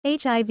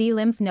HIV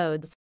lymph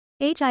nodes.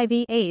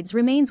 HIV/AIDS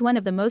remains one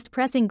of the most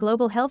pressing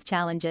global health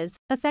challenges,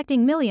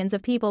 affecting millions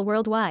of people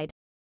worldwide.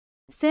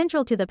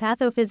 Central to the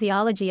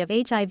pathophysiology of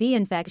HIV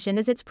infection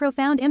is its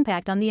profound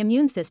impact on the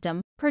immune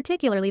system,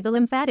 particularly the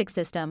lymphatic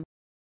system.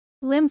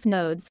 Lymph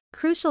nodes,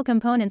 crucial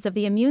components of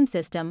the immune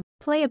system,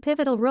 play a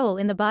pivotal role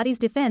in the body's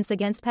defense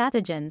against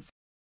pathogens.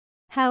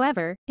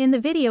 However, in the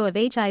video of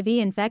HIV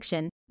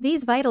infection,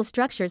 these vital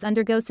structures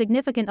undergo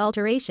significant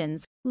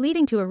alterations,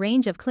 leading to a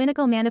range of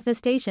clinical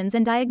manifestations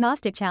and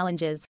diagnostic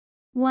challenges.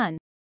 1.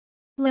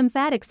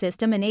 Lymphatic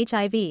system and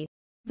HIV.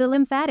 The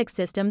lymphatic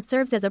system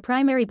serves as a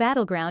primary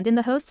battleground in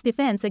the host's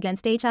defense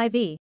against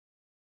HIV.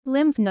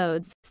 Lymph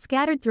nodes,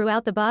 scattered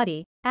throughout the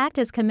body, act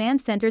as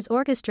command centers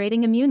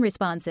orchestrating immune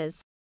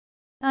responses.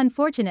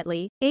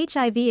 Unfortunately,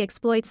 HIV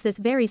exploits this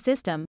very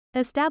system,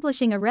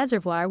 establishing a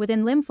reservoir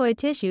within lymphoid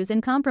tissues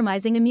and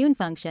compromising immune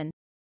function.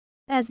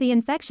 As the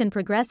infection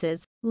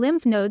progresses,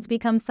 lymph nodes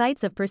become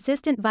sites of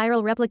persistent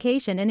viral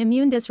replication and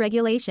immune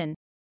dysregulation.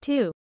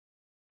 2.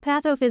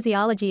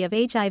 Pathophysiology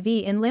of HIV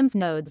in lymph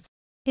nodes.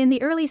 In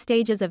the early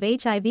stages of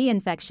HIV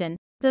infection,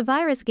 the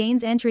virus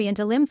gains entry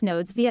into lymph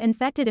nodes via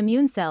infected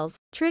immune cells,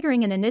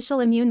 triggering an initial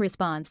immune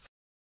response.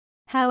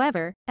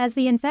 However, as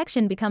the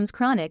infection becomes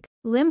chronic,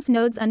 lymph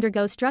nodes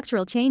undergo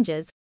structural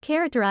changes,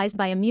 characterized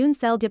by immune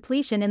cell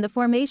depletion and the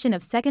formation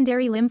of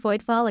secondary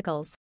lymphoid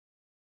follicles.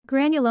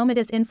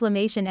 Granulomatous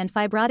inflammation and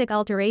fibrotic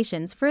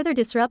alterations further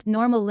disrupt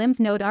normal lymph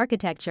node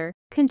architecture,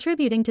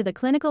 contributing to the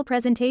clinical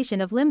presentation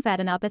of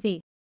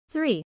lymphadenopathy.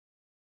 3.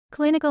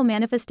 Clinical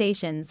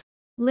manifestations.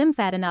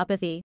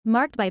 Lymphadenopathy,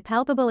 marked by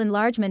palpable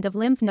enlargement of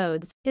lymph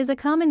nodes, is a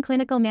common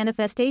clinical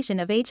manifestation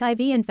of HIV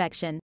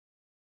infection.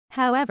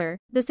 However,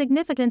 the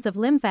significance of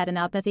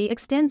lymphadenopathy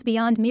extends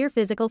beyond mere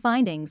physical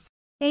findings.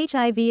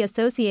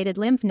 HIV-associated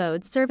lymph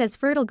nodes serve as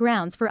fertile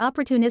grounds for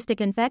opportunistic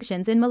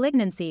infections and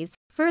malignancies,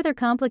 further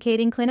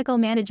complicating clinical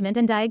management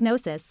and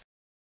diagnosis.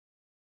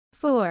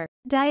 4.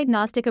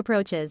 Diagnostic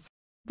approaches.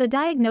 The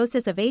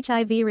diagnosis of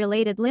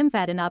HIV-related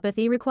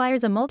lymphadenopathy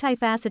requires a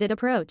multifaceted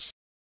approach.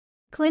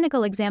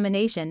 Clinical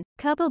examination,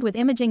 coupled with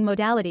imaging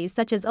modalities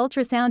such as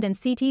ultrasound and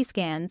CT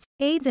scans,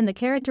 aids in the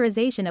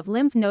characterization of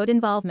lymph node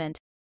involvement.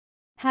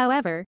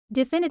 However,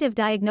 definitive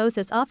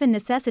diagnosis often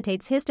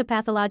necessitates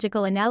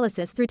histopathological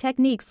analysis through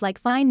techniques like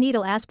fine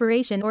needle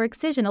aspiration or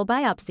excisional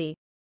biopsy.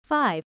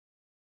 5.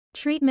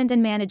 Treatment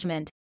and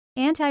management.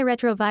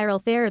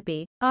 Antiretroviral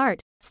therapy, ART,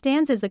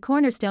 stands as the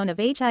cornerstone of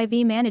HIV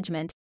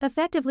management,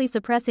 effectively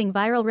suppressing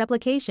viral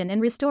replication and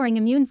restoring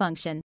immune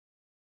function.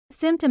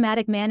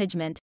 Symptomatic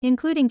management,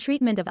 including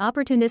treatment of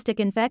opportunistic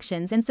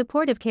infections and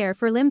supportive care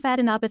for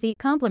lymphadenopathy,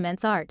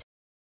 complements ART.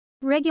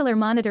 Regular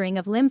monitoring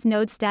of lymph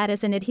node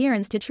status and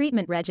adherence to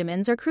treatment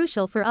regimens are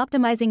crucial for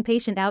optimizing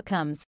patient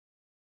outcomes.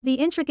 The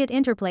intricate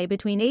interplay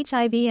between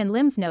HIV and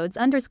lymph nodes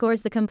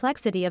underscores the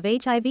complexity of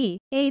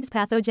HIV/AIDS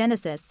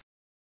pathogenesis.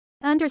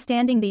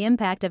 Understanding the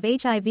impact of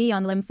HIV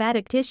on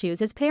lymphatic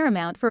tissues is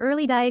paramount for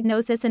early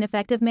diagnosis and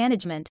effective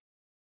management.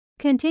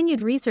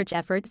 Continued research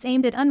efforts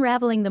aimed at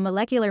unraveling the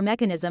molecular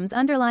mechanisms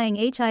underlying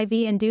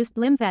HIV-induced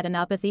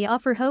lymphadenopathy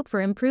offer hope for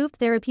improved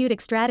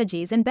therapeutic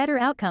strategies and better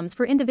outcomes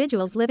for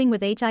individuals living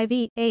with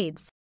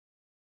HIV/AIDS.